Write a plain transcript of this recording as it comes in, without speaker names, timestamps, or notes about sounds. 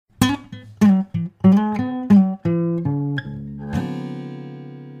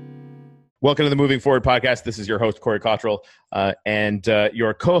Welcome to the Moving Forward podcast. This is your host, Corey Cottrell, and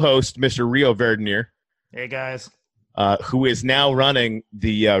your co-host, Mr. Rio Verdenier. Hey, guys. Who is now running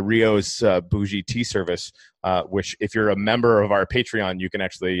the Rio's Bougie Tea service, which if you're a member of our Patreon, you can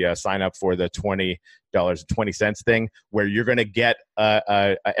actually sign up for the $20.20 thing, where you're going to get,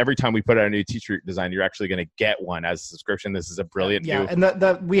 every time we put out a new t-shirt design, you're actually going to get one as a subscription. This is a brilliant new.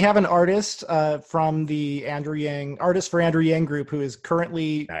 And we have an artist from the Andrew Yang, Artist for Andrew Yang group, who is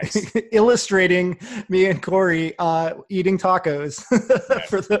currently illustrating me and Corey eating tacos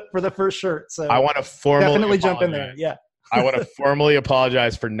for the first shirt. So I want to formally definitely jump in there. Yeah. I want to formally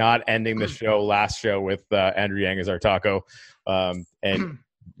apologize for not ending the last show with Andrew Yang as our taco. And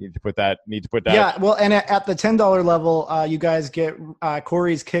need to put that. Yeah. Well, and at the $10 level, you guys get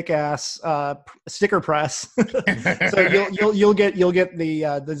Corey's kick-ass sticker press. So you'll get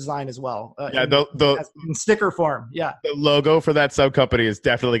the design as well. In sticker form. Yeah. The logo for that sub company is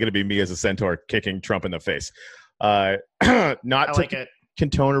definitely going to be me as a centaur kicking Trump in the face. Not to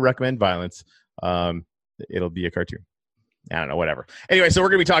condone or recommend violence. It'll be a cartoon. I don't know, whatever. Anyway, so we're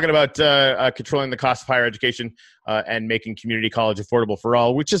going to be talking about controlling the cost of higher education and making community college affordable for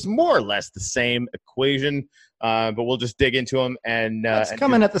all, which is more or less the same equation, but we'll just dig into them. And it's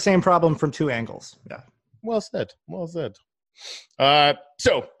coming at the same problem from two angles. Yeah. Well said.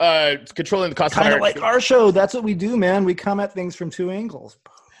 So controlling the cost of higher education. Kind of like our show. That's what we do, man. We come at things from two angles.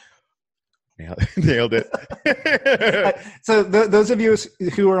 Nailed it. So those of you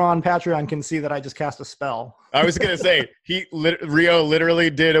who are on Patreon can see that I just cast a spell. I was going to say, Rio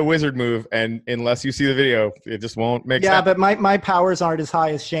literally did a wizard move, and unless you see the video, it just won't make sense. Yeah, but my powers aren't as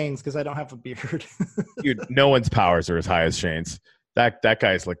high as Shane's because I don't have a beard. Dude, no one's powers are as high as Shane's. That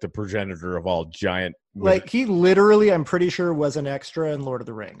guy's like the progenitor of all giant wizards. Like, he literally, I'm pretty sure, was an extra in Lord of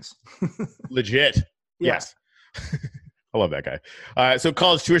the Rings. Legit. Yeah. Yes. I love that guy. So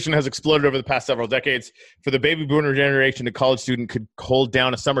college tuition has exploded over the past several decades. For the baby boomer generation, a college student could hold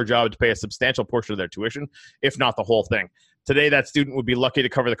down a summer job to pay a substantial portion of their tuition, if not the whole thing. Today, that student would be lucky to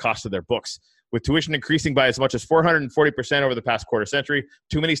cover the cost of their books. With tuition increasing by as much as 440% over the past quarter century,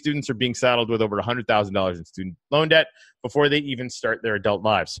 too many students are being saddled with over $100,000 in student loan debt before they even start their adult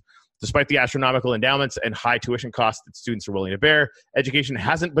lives. Despite the astronomical endowments and high tuition costs that students are willing to bear, education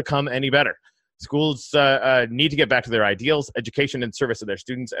hasn't become any better. Schools need to get back to their ideals, education in service of their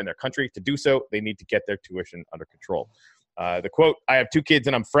students and their country. To do so, they need to get their tuition under control. The quote, "I have two kids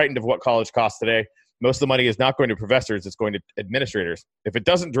and I'm frightened of what college costs today. Most of the money is not going to professors, it's going to administrators. If it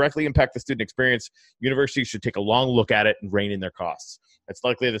doesn't directly impact the student experience, universities should take a long look at it and rein in their costs. It's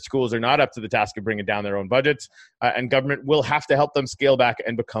likely that schools are not up to the task of bringing down their own budgets, and government will have to help them scale back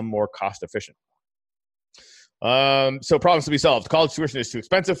and become more cost efficient." So problems to be solved. College tuition is too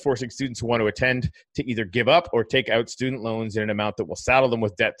expensive, forcing students who want to attend to either give up or take out student loans in an amount that will saddle them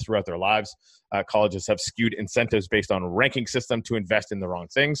with debt throughout their lives. Colleges have skewed incentives based on a ranking system to invest in the wrong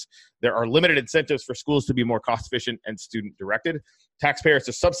things. There are limited incentives for schools to be more cost efficient and student directed. Taxpayers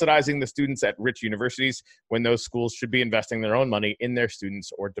are subsidizing the students at rich universities when those schools should be investing their own money in their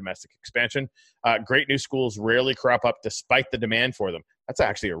students or domestic expansion. Great new schools rarely crop up despite the demand for them. That's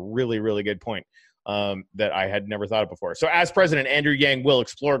actually a really, really good point. That I had never thought of before. So as president, Andrew Yang will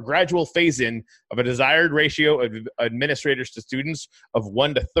explore gradual phase-in of a desired ratio of administrators to students of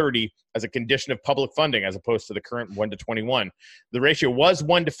 1 to 30 as a condition of public funding, as opposed to the current 1 to 21. The ratio was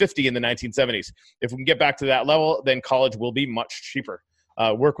 1 to 50 in the 1970s. If we can get back to that level, then college will be much cheaper.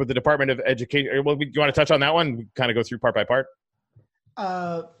 Work with the Department of Education. Well, do you want to touch on that one? We kind of go through part by part.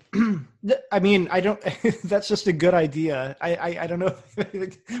 I mean, I don't. That's just a good idea. I don't know.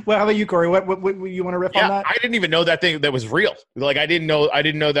 Well, how about you, Corey? What you want to riff on that? I didn't even know that thing that was real. Like, I didn't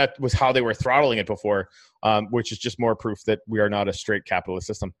know that was how they were throttling it before, which is just more proof that we are not a straight capitalist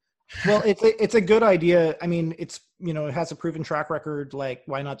system. Well, it's a good idea. I mean, it has a proven track record. Like,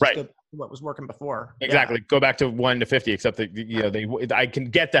 why not just go back to what was working before? Exactly. Yeah. Go back to 1 to 50, except that, I can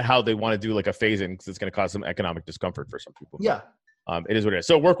get that how they want to do like a phase in, because it's going to cause some economic discomfort for some people. Yeah. It is what it is.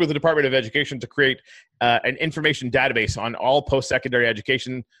 So work with the Department of Education to create an information database on all post-secondary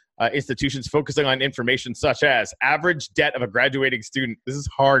education institutions, focusing on information such as average debt of a graduating student. This is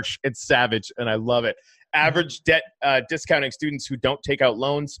harsh and savage, and I love it. Average debt, discounting students who don't take out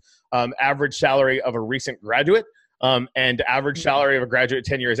loans, average salary of a recent graduate, and average salary of a graduate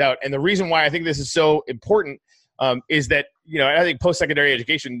 10 years out. And the reason why I think this is so important is that, I think post-secondary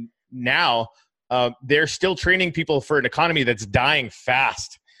education now, they're still training people for an economy that's dying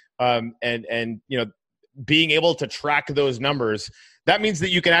fast. And being able to track those numbers, that means that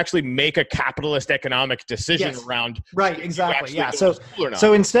you can actually make a capitalist economic decision around. Right. Exactly. Yeah.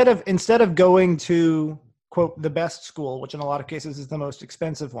 So instead of going to, quote, the best school, which in a lot of cases is the most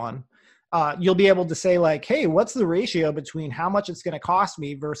expensive one, you'll be able to say like, hey, what's the ratio between how much it's going to cost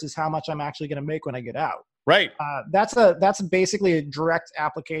me versus how much I'm actually going to make when I get out? Right. That's basically a direct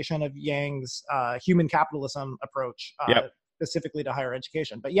application of Yang's human capitalism approach, specifically to higher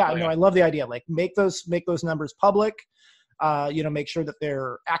education. But I love the idea. Like make those numbers public. Make sure that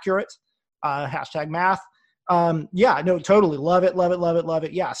they're accurate. Hashtag math. Totally love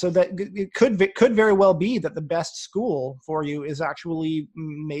it. Yeah. So that it could very well be that the best school for you is actually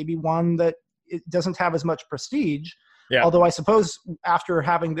maybe one that it doesn't have as much prestige. Yeah. Although I suppose after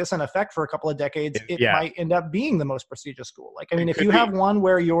having this in effect for a couple of decades, it might end up being the most prestigious school. Like, I mean, if you have one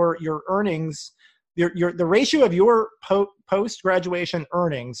where your earnings, the ratio of your post-graduation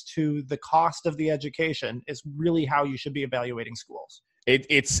earnings to the cost of the education is really how you should be evaluating schools.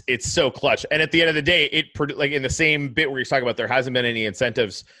 It's so clutch. And at the end of the day, like in the same bit where you're talking about, there hasn't been any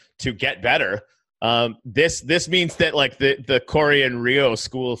incentives to get better. This means that like the Corey and Rio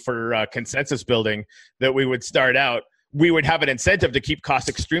school for consensus building that we would start out, we would have an incentive to keep costs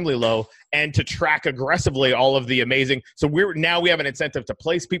extremely low and to track aggressively all of the amazing. So we have an incentive to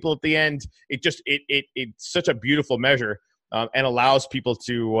place people at the end. It's such a beautiful measure and allows people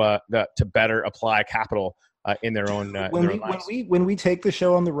to better apply capital in their own lives. When we take the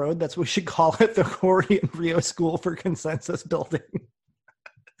show on the road, that's what we should call it, the Corey and Rio School for Consensus Building.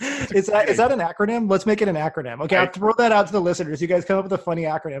 Is that an acronym? Let's make it an acronym. Okay, I'll throw that out to the listeners. You guys come up with a funny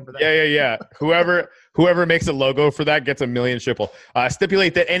acronym for that. Yeah. Whoever makes a logo for that gets $1 million shipple.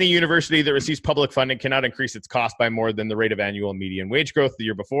 Stipulate that any university that receives public funding cannot increase its cost by more than the rate of annual median wage growth the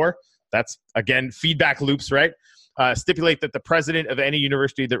year before. That's, again, feedback loops, right? Stipulate that the president of any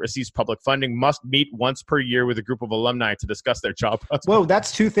university that receives public funding must meet once per year with a group of alumni to discuss their job prospects. Whoa,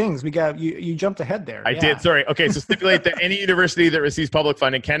 that's two things. We got you jumped ahead there. I did. Sorry. Okay, so stipulate that any university that receives public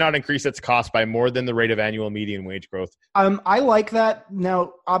funding cannot increase its cost by more than the rate of annual median wage growth. I like that.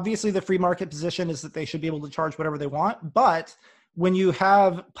 Now, obviously, the free market position is that they should be able to charge whatever they want, but when you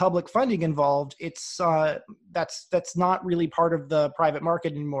have public funding involved, it's that's not really part of the private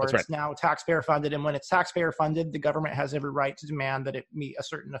market anymore. That's right. It's now taxpayer funded, and when it's taxpayer funded, the government has every right to demand that it meet a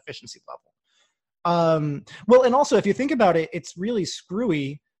certain efficiency level. Well, and also if you think about it, it's really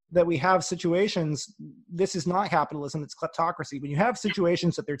screwy that we have situations. This is not capitalism; it's kleptocracy. When you have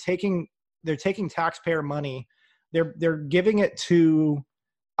situations that they're taking taxpayer money, they're giving it to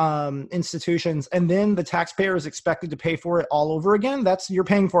institutions, and then the taxpayer is expected to pay for it all over again. You're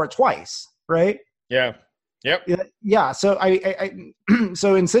paying for it twice, right? Yeah. Yep. Yeah. So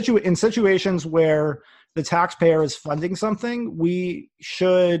so in situations where the taxpayer is funding something, we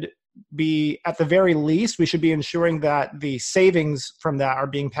should be, at the very least, we should be ensuring that the savings from that are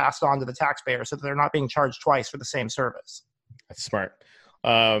being passed on to the taxpayer so that they're not being charged twice for the same service. That's smart.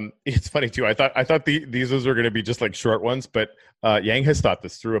 It's funny too. I thought these were going to be just like short ones, but Yang has thought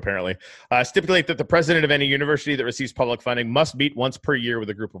this through apparently. Stipulate that the president of any university that receives public funding must meet once per year with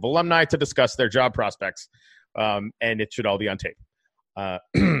a group of alumni to discuss their job prospects. And it should all be on tape,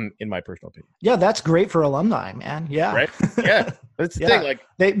 in my personal opinion. Yeah, that's great for alumni, man. Yeah. Right? Yeah. That's the thing. Like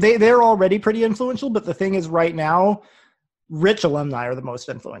they're already pretty influential, but the thing is right now, rich alumni are the most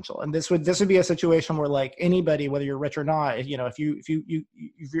influential, and this would be a situation where like anybody, whether you're rich or not, if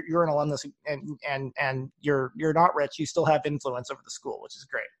you're an alumnus and you're not rich, you still have influence over the school, which is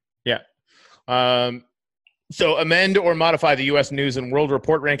great. Yeah. So amend or modify the U.S. News and World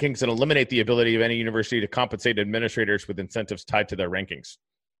Report rankings and eliminate the ability of any university to compensate administrators with incentives tied to their rankings.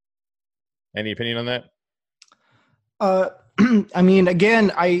 Any opinion on that? I mean,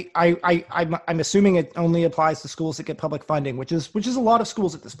 again, I'm assuming it only applies to schools that get public funding, which is a lot of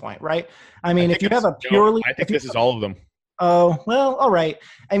schools at this point, right? I mean, if you have a purely, I think this is all of them. Oh, well, all right.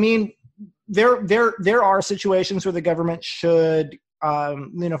 I mean, there are situations where the government should,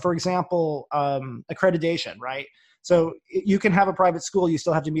 for example, accreditation, right? So you can have a private school, you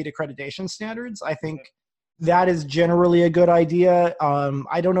still have to meet accreditation standards. I think that is generally a good idea.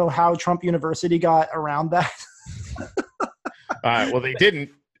 I don't know how Trump University got around that. Well, they didn't.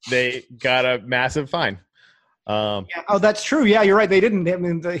 They got a massive fine. Oh, that's true. Yeah, you're right. They didn't. I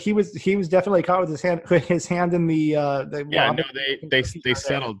mean, he was definitely caught with his hand in the. Yeah, no, they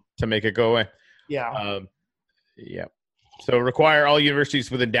settled to make it go away. Yeah. Yeah. So require all universities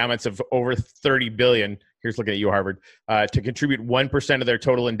with endowments of over $30 billion. Here's looking at you, Harvard, to contribute 1% of their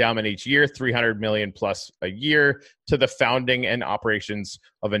total endowment each year, $300 million plus a year, to the founding and operations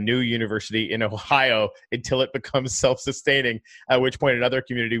of a new university in Ohio until it becomes self-sustaining, at which point another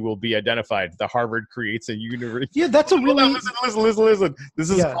community will be identified. The Harvard creates a university. Yeah, that's a really... Listen. This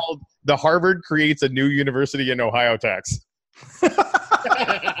is called the Harvard creates a new university in Ohio tax.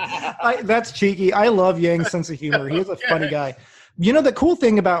 That's cheeky. I love Yang's sense of humor. He's a funny guy. The cool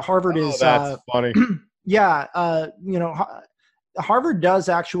thing about Harvard is that's funny. Yeah, Harvard does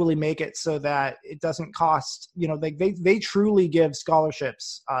actually make it so that it doesn't cost. They truly give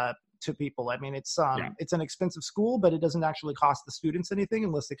scholarships to people. I mean, it's an expensive school, but it doesn't actually cost the students anything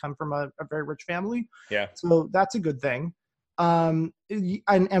unless they come from a very rich family. Yeah. So that's a good thing. And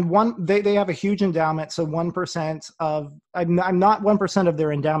they have a huge endowment. So 1% of, I'm not 1% of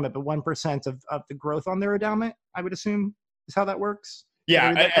their endowment, but 1% of the growth on their endowment, I would assume is how that works.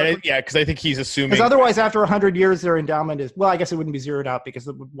 Yeah, because I think he's assuming. Because otherwise, after 100 years, their endowment is, well, I guess it wouldn't be zeroed out because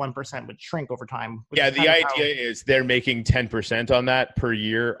the 1% would shrink over time. Yeah, the idea is they're making 10% on that per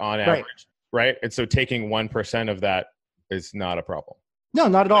year on average, right? And so taking 1% of that is not a problem. No,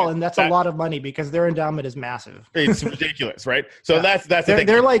 not at all, and that's a lot of money because their endowment is massive. It's ridiculous, right? So that's the thing.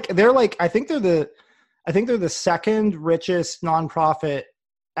 They're like I think they're the second richest nonprofit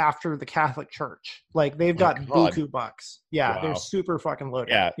after the Catholic Church. Like they've got buku bucks. Yeah, wow. They're super fucking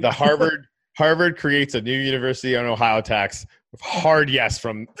loaded. Yeah, the Harvard creates a new university on Ohio tax. Hard yes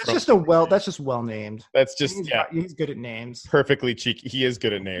from. That's just well named. That's just he's good at names. Perfectly cheeky. He is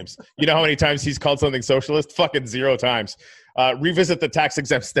good at names. You know how many times he's called something socialist? Fucking 0 times. Revisit the tax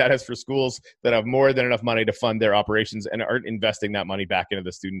exempt status for schools that have more than enough money to fund their operations and aren't investing that money back into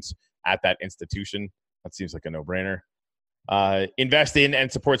the students at that institution. That seems like a no-brainer. Invest in and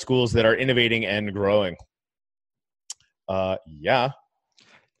support schools that are innovating and growing.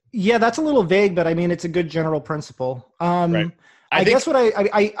 Yeah, that's a little vague, but I mean, it's a good general principle. Right. I guess what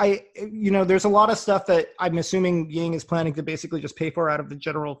I there's a lot of stuff that I'm assuming Ying is planning to basically just pay for out of the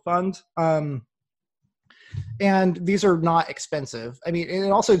general fund. And these are not expensive. I mean,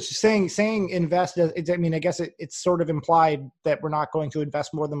 and also saying invest, I guess it's sort of implied that we're not going to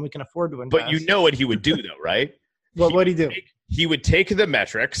invest more than we can afford to invest. But you know what he would do though, right? Well, what'd he do? He would take the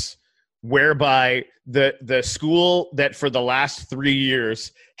metrics whereby the school that for the last 3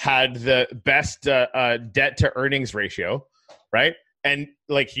 years had the best debt to earnings ratio, right? And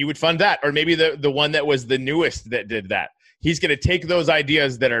like he would fund that, or maybe the one that was the newest that did that. He's going to take those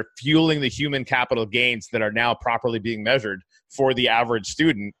ideas that are fueling the human capital gains that are now properly being measured for the average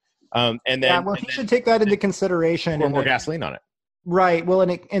student, and then he should take that into consideration. Pour more gasoline on it. Right. Well,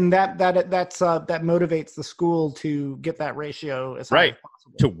 and that motivates the school to get that ratio as high as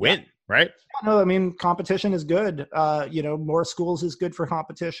possible. To win, right? No, I mean, competition is good. More schools is good for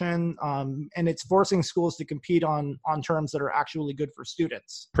competition, and it's forcing schools to compete on terms that are actually good for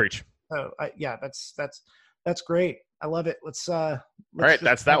students. Preach. So that's great. I love it. Let's all right,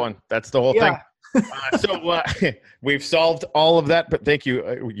 that's that one. That's the whole thing. So we've solved all of that, but thank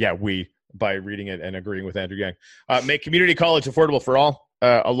you. By reading it and agreeing with Andrew Yang. Make community college affordable for all.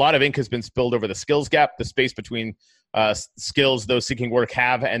 A lot of ink has been spilled over the skills gap, the space between skills those seeking work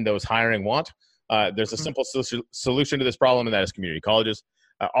have and those hiring want. There's a simple solution to this problem, and that is community colleges.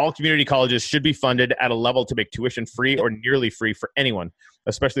 All community colleges should be funded at a level to make tuition free or nearly free for anyone,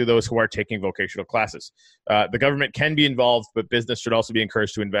 especially those who are taking vocational classes. The government can be involved, but business should also be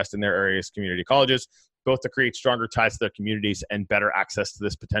encouraged to invest in their area's community colleges, both to create stronger ties to their communities and better access to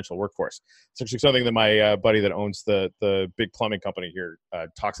this potential workforce. It's actually something that my buddy that owns the big plumbing company here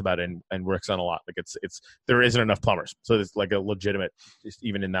talks about and works on a lot. Like it's there isn't enough plumbers, so it's like a legitimate,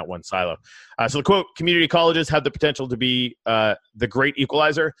 even in that one silo. So the quote: community colleges have the potential to be the great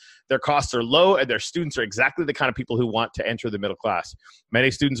equalizer. Their costs are low, and their students are exactly the kind of people who want to enter the middle class. Many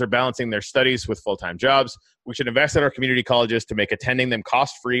students are balancing their studies with full-time jobs. We should invest in our community colleges to make attending them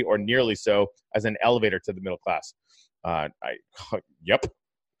cost-free or nearly so as an elevator to the middle class. Yep.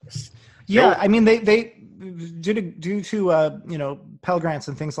 Yeah, I mean, they due to Pell Grants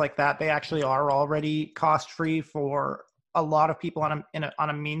and things like that, they actually are already cost-free for a lot of people on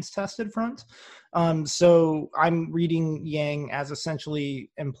a means-tested front. So I'm reading Yang as essentially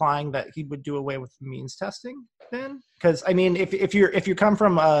implying that he would do away with means testing then, because I mean, if you come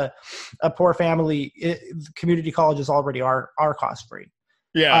from a poor family, community colleges already are cost-free.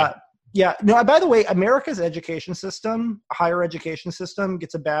 Yeah. Yeah. No, by the way, America's education system, higher education system,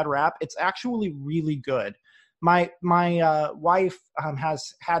 gets a bad rap. It's actually really good. My wife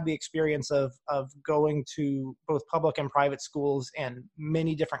has had the experience of going to both public and private schools in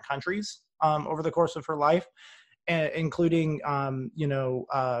many different countries over the course of her life, including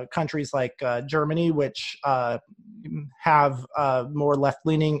countries like Germany, which have more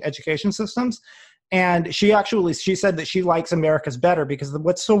left-leaning education systems. And she said that she likes America's better because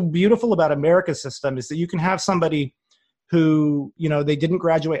what's so beautiful about America's system is that you can have somebody who, they didn't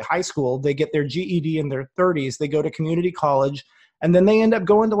graduate high school, they get their GED in their 30s, they go to community college, and then they end up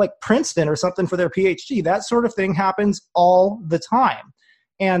going to like Princeton or something for their PhD. That sort of thing happens all the time.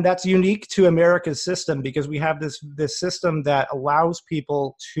 And that's unique to America's system because we have this system that allows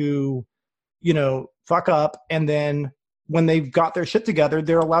people to, fuck up, and then when they've got their shit together,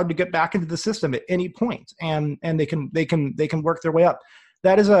 they're allowed to get back into the system at any point, and they can work their way up.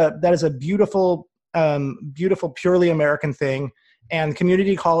 That is a beautiful, purely American thing, and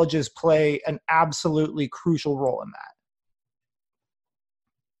community colleges play an absolutely crucial role in that.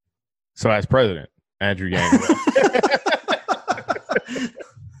 So, as president, Andrew Yang.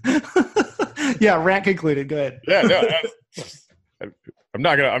 Yeah, rant concluded. Go ahead. Yeah, no, I'm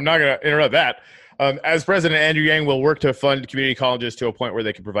not gonna interrupt that. As president, Andrew Yang will work to fund community colleges to a point where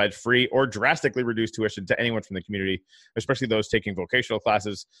they can provide free or drastically reduced tuition to anyone from the community, especially those taking vocational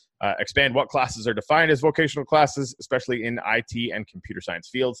classes. Expand what classes are defined as vocational classes, especially in IT and computer science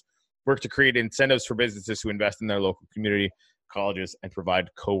fields. Work to create incentives for businesses who invest in their local community colleges and provide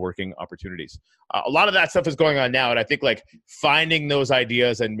co-working opportunities. A lot of that stuff is going on now, and I think like finding those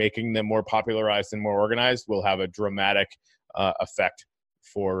ideas and making them more popularized and more organized will have a dramatic effect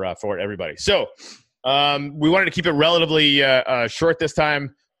for everybody. So we wanted to keep it relatively short this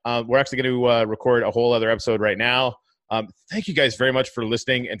time. We're actually going to record a whole other episode right now. Thank you guys very much for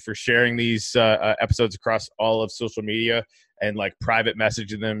listening and for sharing these episodes across all of social media and like private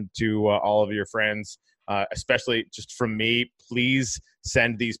messaging them to all of your friends. Especially just from me, please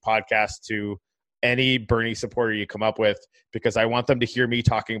send these podcasts to any Bernie supporter you come up with, because I want them to hear me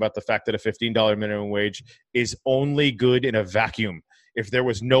talking about the fact that a $15 minimum wage is only good in a vacuum. If there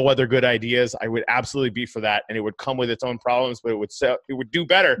was no other good ideas, I would absolutely be for that, and it would come with its own problems, but it would do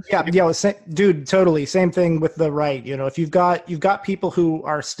better. Yeah, dude, totally. Same thing with the right. If you've got people who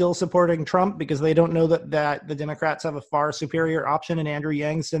are still supporting Trump because they don't know that the Democrats have a far superior option in Andrew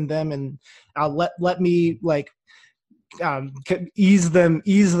Yang, send them, and let me ease them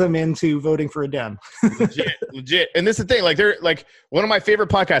into voting for a Dem. legit. And this is the thing, like they're like one of my favorite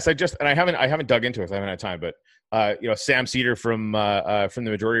podcasts. I haven't dug into it. I haven't had time, but Sam Cedar from the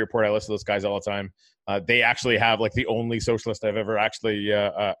Majority Report. I listen to those guys all the time. They actually have like the only socialist I've ever actually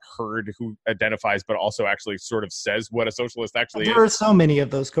heard who identifies, but also actually sort of says what a socialist actually is. There are so many of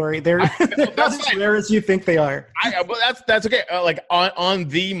those, Corey. They're not as rare as you think they are. Well, that's okay. Like on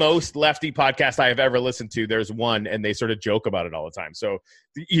the most lefty podcast I have ever listened to, there's one, and they sort of joke about it all the time. So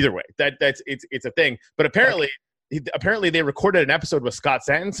either way, it's a thing. But apparently they recorded an episode with Scott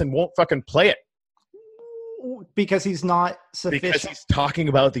Santens and won't fucking play it. Because he's not sufficient. Because he's talking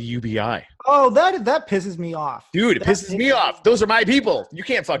about the UBI. Oh, that pisses me off. Dude, it pisses me off. Those are my people. You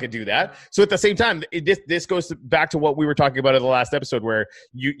can't fucking do that. So at the same time, this goes back to what we were talking about in the last episode, where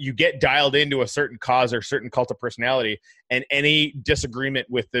you get dialed into a certain cause or certain cult of personality, and any disagreement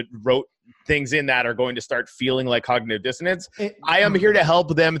with the wrote things in that are going to start feeling like cognitive dissonance. I am here to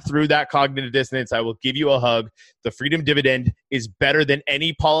help them through that cognitive dissonance. I will give you a hug. The freedom dividend is better than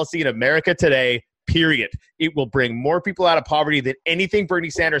any policy in America today. Period. It will bring more people out of poverty than anything Bernie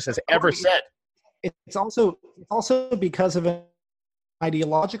Sanders has ever said. It's also because of an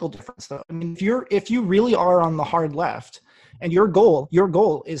ideological difference, though. I mean, if you really are on the hard left, and your goal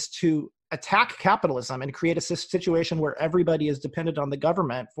is to attack capitalism and create a situation where everybody is dependent on the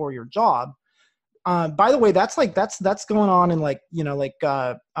government for your job. By the way, that's going on in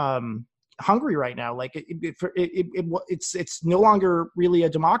Hungary right now. Like it's no longer really a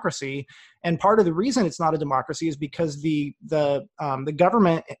democracy, and part of the reason it's not a democracy is because the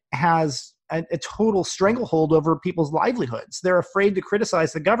government has a total stranglehold over people's livelihoods. They're afraid to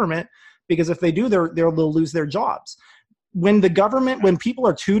criticize the government because if they do, they'll lose their jobs. When people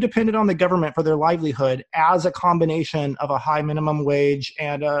are too dependent on the government for their livelihood, as a combination of a high minimum wage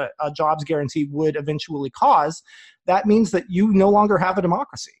and a jobs guarantee would eventually cause, that means that you no longer have a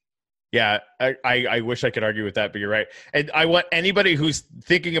democracy. Yeah, I wish I could argue with that, but you're right. And I want anybody who's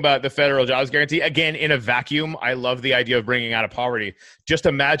thinking about the federal jobs guarantee, again, in a vacuum, I love the idea of bringing out of poverty. Just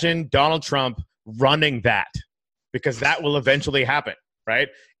imagine Donald Trump running that, because that will eventually happen, right?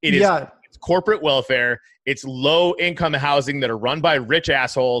 It's corporate welfare. It's low-income housing that are run by rich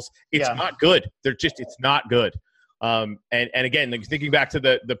assholes. It's not good. It's not good. And again, like thinking back to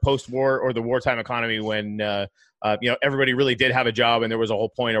the post-war or the wartime economy when everybody really did have a job and there was a whole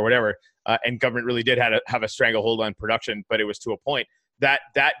point or whatever, and government really did have a stranglehold on production, but it was to a point that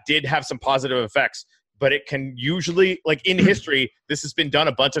did have some positive effects. But it can usually, like in history, this has been done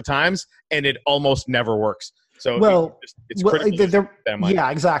a bunch of times and it almost never works. So it's critical.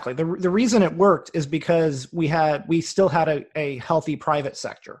 Yeah, exactly. The reason it worked is because we still had a healthy private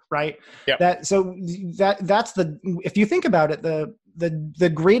sector, right? Yeah. That's if you think about it,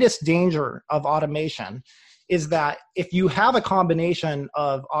 the greatest danger of automation is that if you have a combination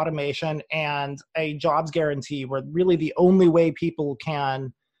of automation and a jobs guarantee, where really the only way people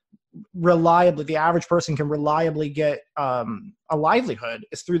can reliably, the average person can reliably get a livelihood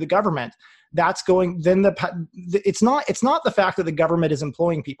is through the government, that's going, then it's not the fact that the government is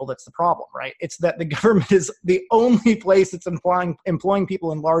employing people that's the problem, right? It's that the government is the only place that's employing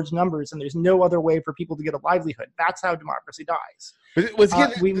people in large numbers, and there's no other way for people to get a livelihood. That's how democracy dies.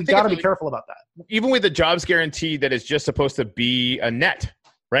 We've got to be careful about that. Even with the jobs guarantee that is just supposed to be a net,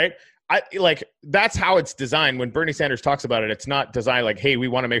 right? That's how it's designed. When Bernie Sanders talks about it, it's not designed like, hey, we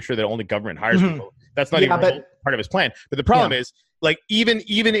want to make sure that only government hires people. That's not even part of his plan. But the problem is, like, even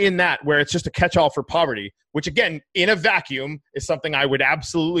in that, where it's just a catch-all for poverty, which again, in a vacuum, is something I would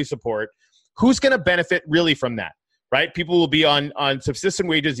absolutely support. Who's going to benefit really from that? Right? People will be on subsistence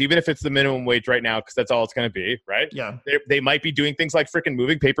wages, even if it's the minimum wage right now, because that's all it's going to be, right? Yeah. They might be doing things like freaking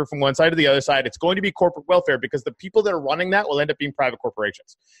moving paper from one side to the other side. It's going to be corporate welfare, because the people that are running that will end up being private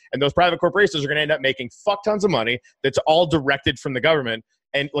corporations. And those private corporations are going to end up making fuck tons of money that's all directed from the government.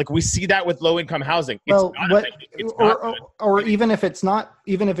 And like, we see that with low-income housing. Even if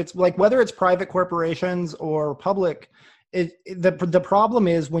it's like, whether it's private corporations or public, the problem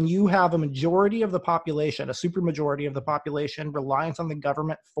is when you have a majority of the population, a super majority of the population reliant on the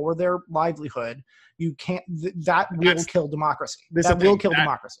government for their livelihood, you can't, that will kill democracy. That will kill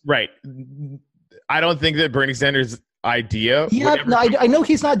democracy. Right. I don't think that Bernie Sanders' idea. I know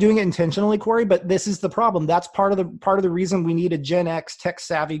he's not doing it intentionally, Corey, but this is the problem. That's part of the reason we need a Gen X tech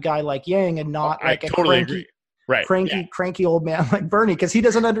savvy guy like Yang, and not like agree. Right. Cranky old man like Bernie, because he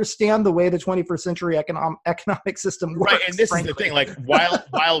doesn't understand the way the 21st century economic system works. Right, and this is the thing. Like,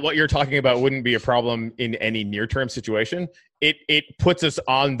 while what you're talking about wouldn't be a problem in any near-term situation, it puts us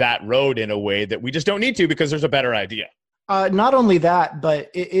on that road in a way that we just don't need to, because there's a better idea. Not only that, but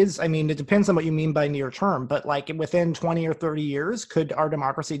it depends on what you mean by near term, but like within 20 or 30 years, could our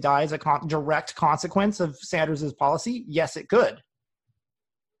democracy die as a direct consequence of Sanders' policy? Yes, it could.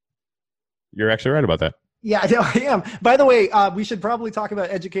 You're actually right about that. Yeah, I am. By the way, we should probably talk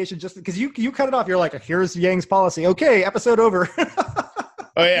about education, just because you cut it off. You're like, here's Yang's policy. Okay, episode over.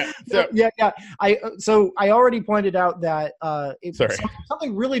 Oh yeah. So I already pointed out that it's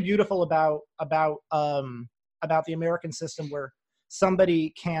something really beautiful about the American system, where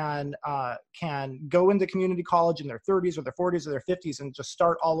somebody can go into community college in their 30s or their 40s or their 50s and just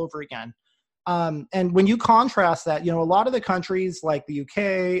start all over again. And when you contrast that, a lot of the countries like the UK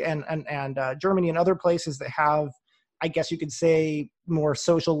and Germany and other places that have, I guess you could say, more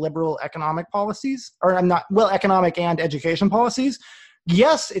social liberal economic policies, or economic and education policies.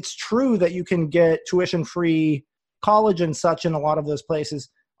 Yes, it's true that you can get tuition-free college and such in a lot of those places.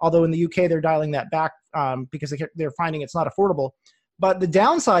 Although in the UK, they're dialing that back because they're finding it's not affordable. But the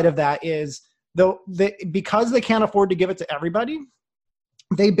downside of that is, because they can't afford to give it to everybody,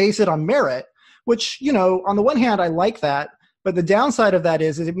 they base it on merit, which, on the one hand, I like that. But the downside of that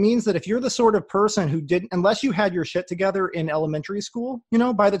is it means that if you're the sort of person who unless you had your shit together in elementary school,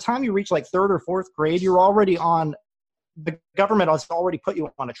 by the time you reach like third or fourth grade, you're already the government has already put you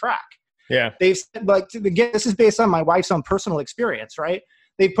on a track. Yeah. They've said, like, again, this is based on my wife's own personal experience, right?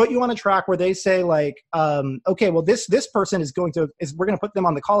 They put you on a track where they say, like, okay, well, this person we're going to put them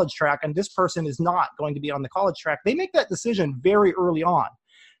on the college track, and this person is not going to be on the college track. They make that decision very early on.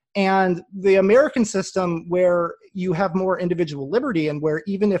 And the American system, where you have more individual liberty, and where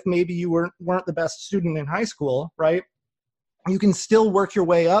even if maybe you weren't the best student in high school, right, you can still work your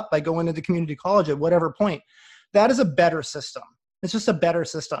way up by going into community college at whatever point. That is a better system. It's just a better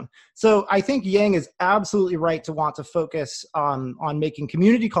system. So I think Yang is absolutely right to want to focus on making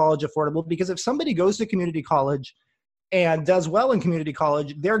community college affordable, because if somebody goes to community college and does well in community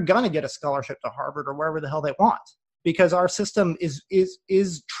college, they're going to get a scholarship to Harvard or wherever the hell they want, because our system is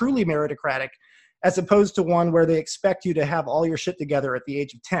truly meritocratic, as opposed to one where they expect you to have all your shit together at the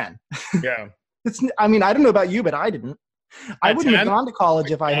age of 10. Yeah. I don't know about you, but I didn't. I wouldn't have gone to college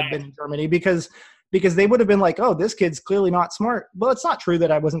if I had been in Germany, because they would have been like, oh, this kid's clearly not smart. Well, it's not true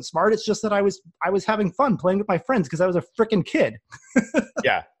that I wasn't smart. It's just that I was having fun playing with my friends because I was a freaking kid.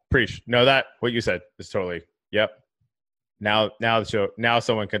 Yeah, preach. No, what you said is totally, yep. Now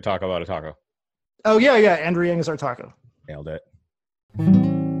someone can talk about a taco. Oh, yeah. Andrew Yang is our taco. Nailed it.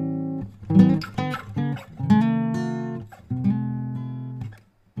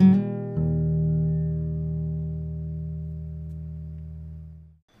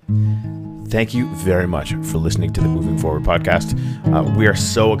 thank you very much for listening to the Moving Forward podcast. We are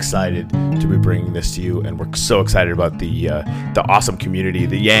so excited to be bringing this to you, and we're so excited about the awesome community,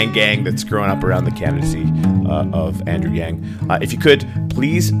 the Yang Gang that's growing up around the candidacy of Andrew Yang. If you could,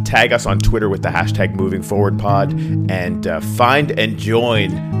 please tag us on Twitter with the hashtag Moving Forward Pod, and find and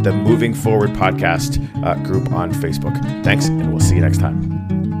join the Moving Forward podcast group on Facebook. Thanks, and we'll see you next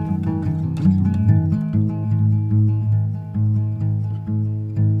time.